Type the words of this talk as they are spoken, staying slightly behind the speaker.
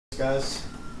guys.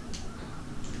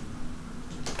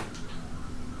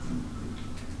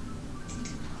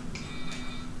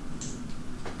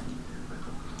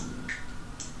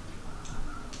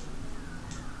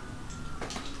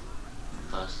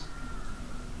 First.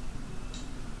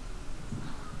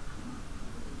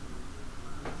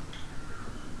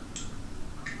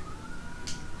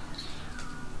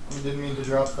 I didn't mean to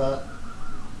drop that.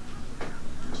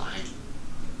 Fine.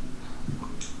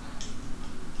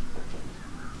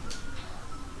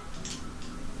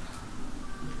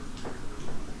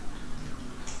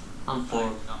 I'm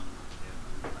for.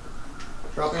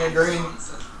 Dropping a green.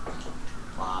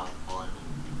 Wow, fun.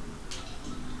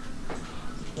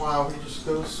 Wow, he just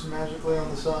goes magically on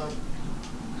the side.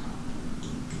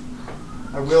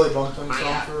 I wheelie bumped him, so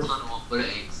I'm first. One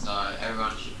footing, so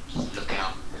everyone should just look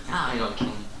out. Ah, I got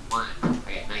killed. One.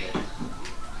 I get negative.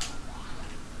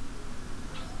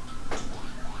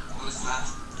 What's that?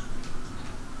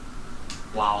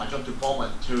 Wow, I dropped a bomb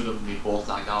and two of them we both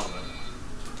lagged out of it.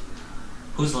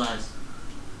 Who's last?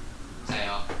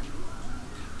 Tail.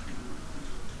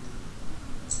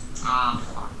 Ah,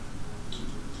 fuck.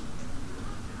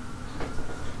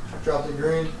 Dropped a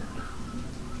green.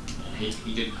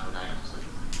 He didn't know that, honestly.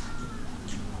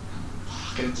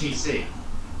 Get a TC.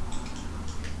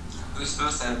 Who's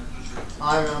first then?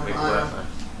 I am.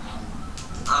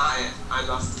 I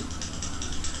lost it.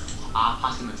 I'll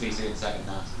pass him the TC in second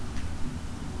now.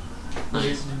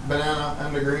 Nice. Banana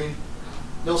and a green.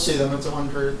 You'll see them, it's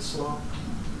 100, it's slow.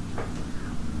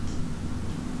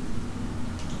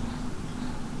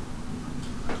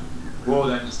 Whoa,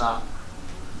 then stop.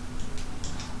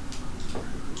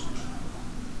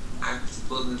 I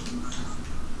exploded.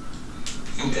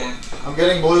 I'm dead. I'm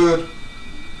getting blued.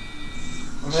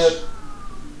 I'm hit.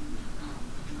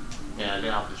 Yeah, they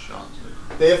have the shot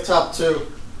too. They have top 2.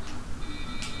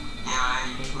 Yeah,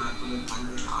 I hit my bullet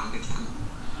on the cannon.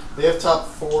 They have top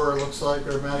 4, looks like,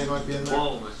 or Maddie might be in there.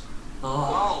 Whoa.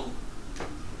 Oh. Whoa!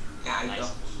 Yeah, I Nice.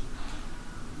 got.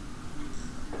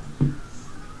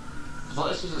 I thought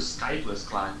this was a Skypless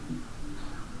clan.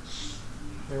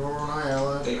 They were on my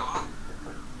ally. They are.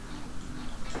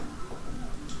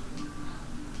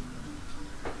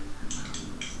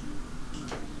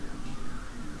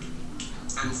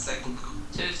 And second.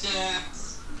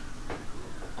 2-6.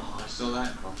 Oh, I saw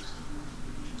that cross.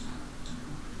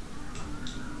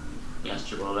 Yes,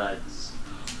 triple legs.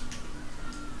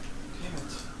 Damn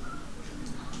it.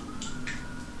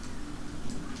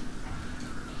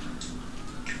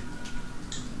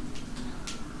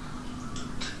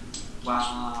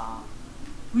 Wow.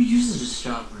 Who uses this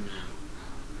shot right now?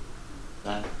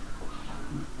 That.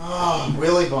 Ah,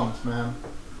 wheelie bumped, man.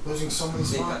 Losing so many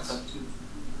They got spots. top 2.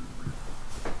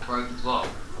 Broke as well.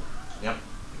 Yep.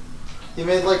 He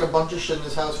made like a bunch of shit in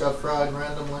his house, got fried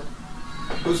randomly.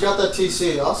 Who's got that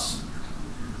TC? Us?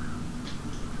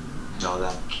 No,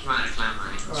 that. Climb,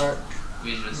 Alright.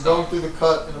 We just He's going through the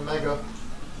cut in a mega.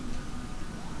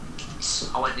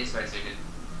 I went this way so you could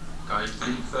go into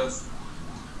I'm first.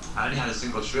 I only had a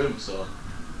single shroom, so.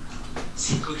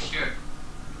 Single shirt.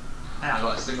 Hey, I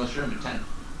got a single shroom in 10.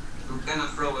 I'm gonna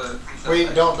throw a.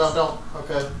 Wait, don't.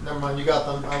 Okay, never mind, you got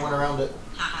them. I went around it.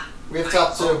 We have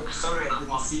top 2. Sorry, I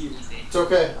didn't see you. It's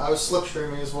okay, I was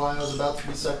slipstreaming is why I was about to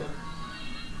be second.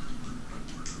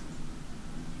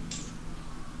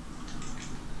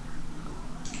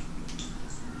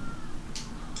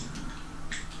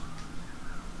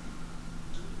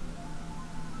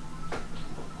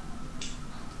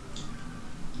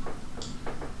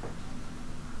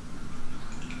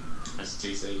 That's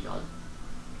TC, God.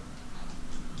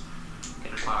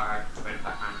 Get a fire, right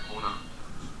behind the corner.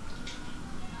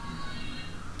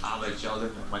 I like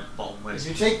Sheldon and went bottom waist.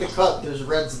 If you take the cut, there's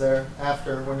reds there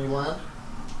after when you land.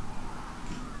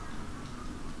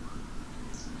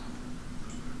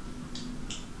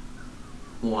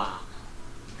 Wow.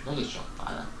 Another shot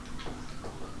by that.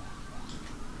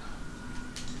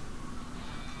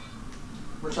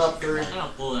 We're top 3. I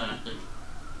gotta pull that after.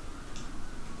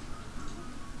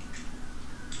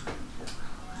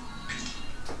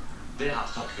 They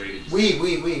have top 3.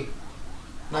 We.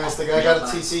 Nice, the guy got a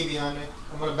TC behind me.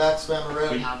 I'm gonna back spam a We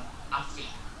red. have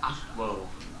whoa.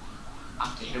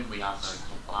 After him we have like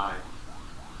top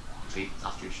 5.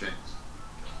 After he shrinks.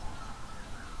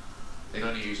 They're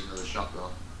gonna use another shot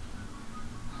though.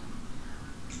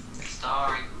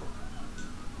 Starring.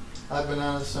 I have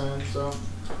banana soon, so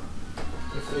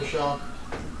if they shock.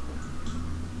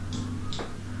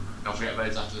 Don't forget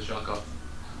reds after the shot up.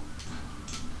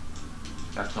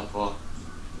 You have top 4.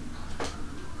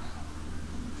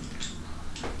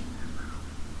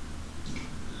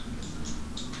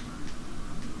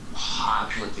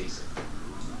 Ah, good decent.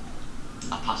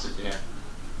 to him.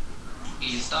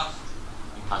 Easy stuff.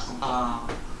 You passed him.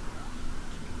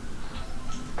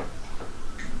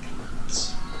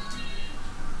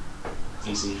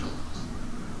 Easy.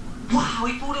 Wow,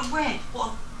 he pulled a red.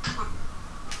 What?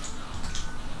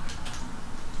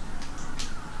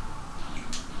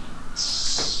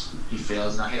 He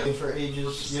fails now. Waiting for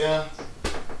ages. Yeah.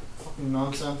 Fucking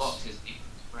nonsense. Boxes.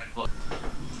 Red box.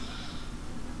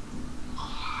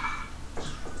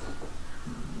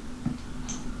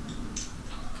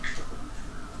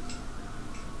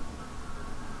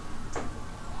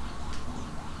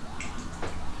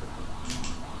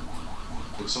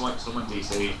 Someone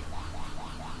DC.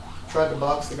 Tried to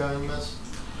box the guy and missed.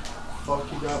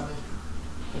 Fuck, you got me.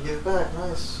 I give it back,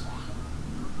 nice.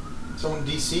 Someone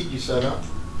DC'd you said, huh?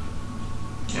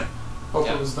 Yeah. Hope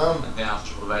it was them. And then I've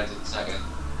triple red in second.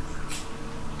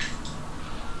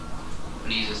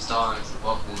 Please a star and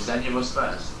what was any of us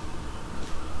first?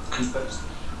 And first.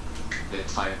 The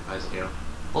entire prize here.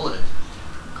 Bullet.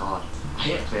 God. I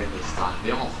hate playing this time.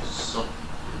 They all suck.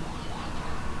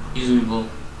 Usually will.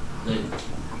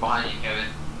 I'm behind you, Kevin.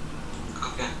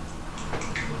 Okay.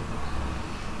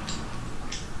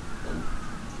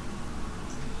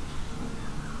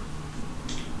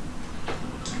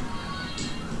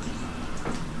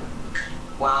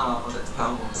 Wow, that's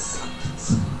powerful.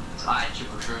 So I actually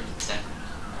prefer it in second.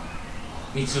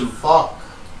 Me too. Fuck.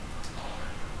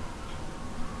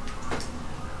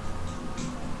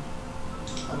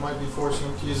 I might be forcing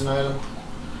him to use an item.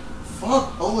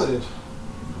 Fuck, bulleted.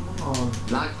 Come on.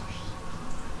 Lag.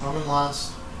 I'm in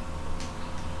last.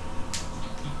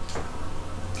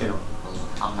 Kill him.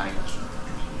 I'm hanging.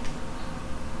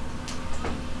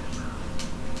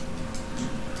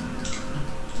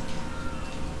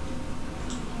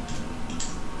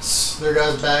 Their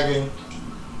guy's bagging.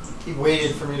 He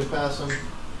waited for me to pass him.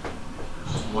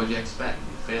 What do you expect?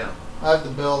 You fail. I have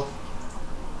the bill.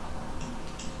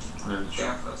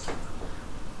 Yeah, first.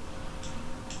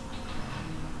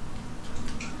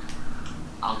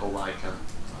 I'll go like him.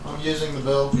 I'm using the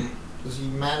bill because he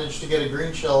managed to get a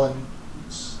green shell in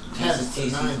 10th to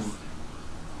 9th.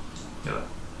 Do it.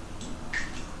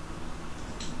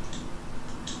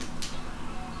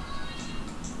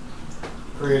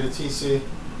 Create a TC.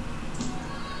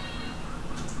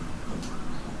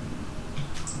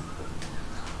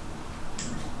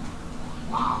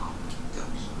 Wow.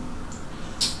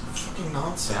 Fucking Say I'm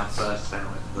nonsense. first, fail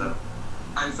with blue.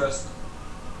 I'm first.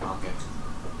 Okay.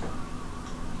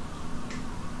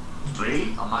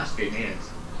 3? On my screen he is.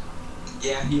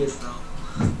 Yeah, he is now.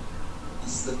 He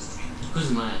slipped 3.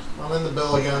 Who's mine? I'm in the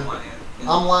bill again. Yeah.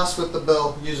 I'm last with the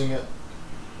bill, using it.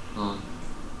 On.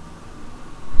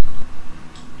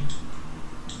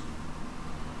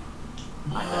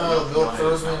 The bill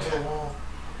throws me into the wall.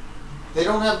 They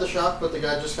don't have the shock, but the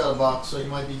guy just got a box, so he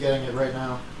might be getting it right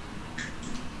now.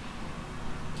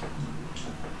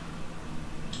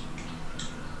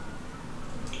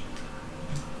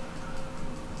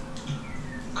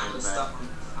 I'm stuck.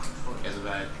 He has a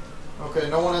bag. Okay,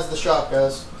 no one has the shock,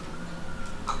 guys.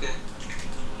 Okay.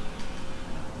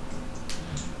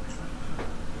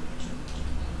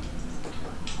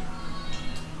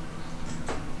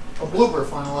 A blooper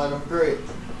final item, great.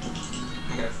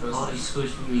 I got first. Oh, he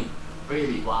squished me.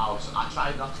 Really? Wow. So I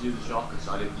tried not to do the shocker,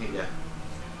 so I didn't hit you.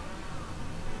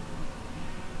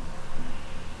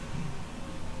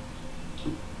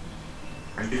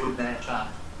 Are you in that chat?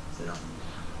 Sit down.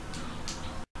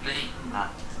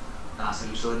 Nah, so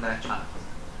you're still in that chat?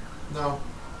 No.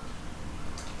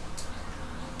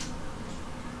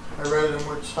 I read it and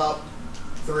we're top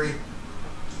 3.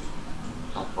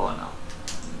 Top 4 now.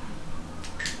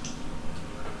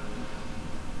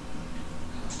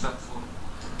 Top 4.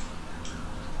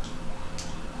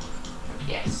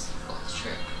 Yes, that's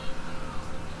true.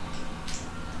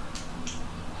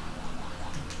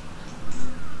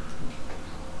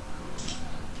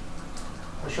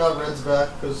 I shot Red's back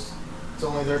because it's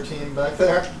only their team back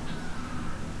there.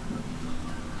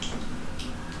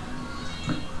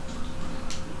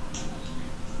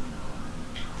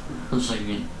 Looks like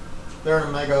me. They're in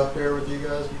a mega up here with you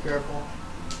guys, be careful.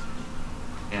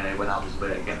 Yeah, they went out his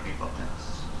way to get me fucked.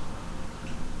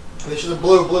 They should have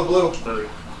blue. Blue.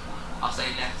 I'll say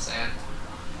next and.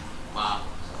 Wow.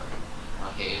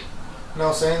 Sorry. Okay.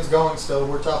 No, Sane's going still.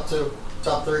 We're top 2.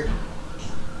 Top 3.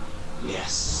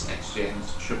 Yes, exchange,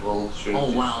 triple, shoot.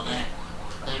 Oh wow, that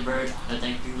bird, that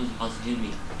thing was about to do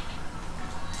me.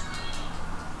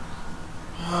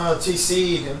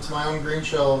 TC'd into my own green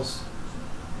shells.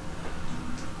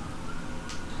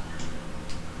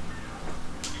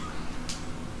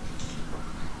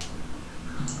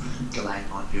 G'day,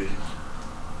 my beauty.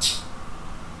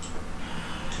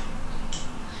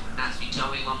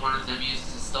 show me when one of them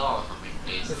uses a star or something,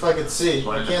 please? If I could see.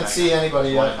 I can't see anybody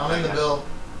yet. I'm in the bill.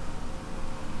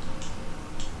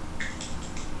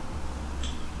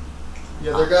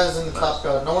 Yeah, there are guys in the top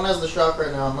cut. No one has the shock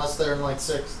right now unless they're in like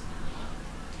 6th.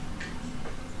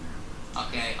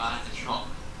 Okay, I have the shock.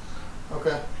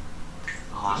 Okay.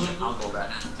 Oh, I'll go back.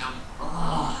 Tell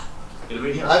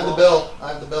me. I have the bill. I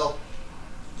have the bill.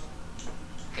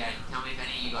 Okay, tell me if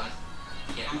any of you guys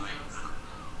get mine.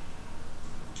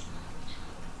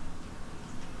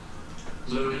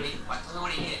 Wait, tell me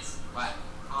when he hits. Right.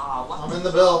 Oh, what? I'm in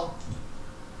the bill.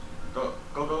 Go,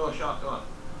 shot, go on.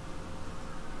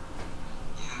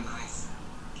 Yeah, nice.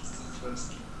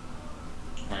 First.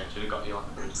 Yeah, should have got you on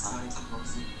the bridge.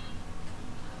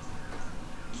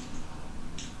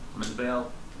 I'm in the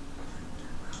bill.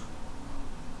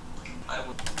 I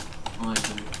will.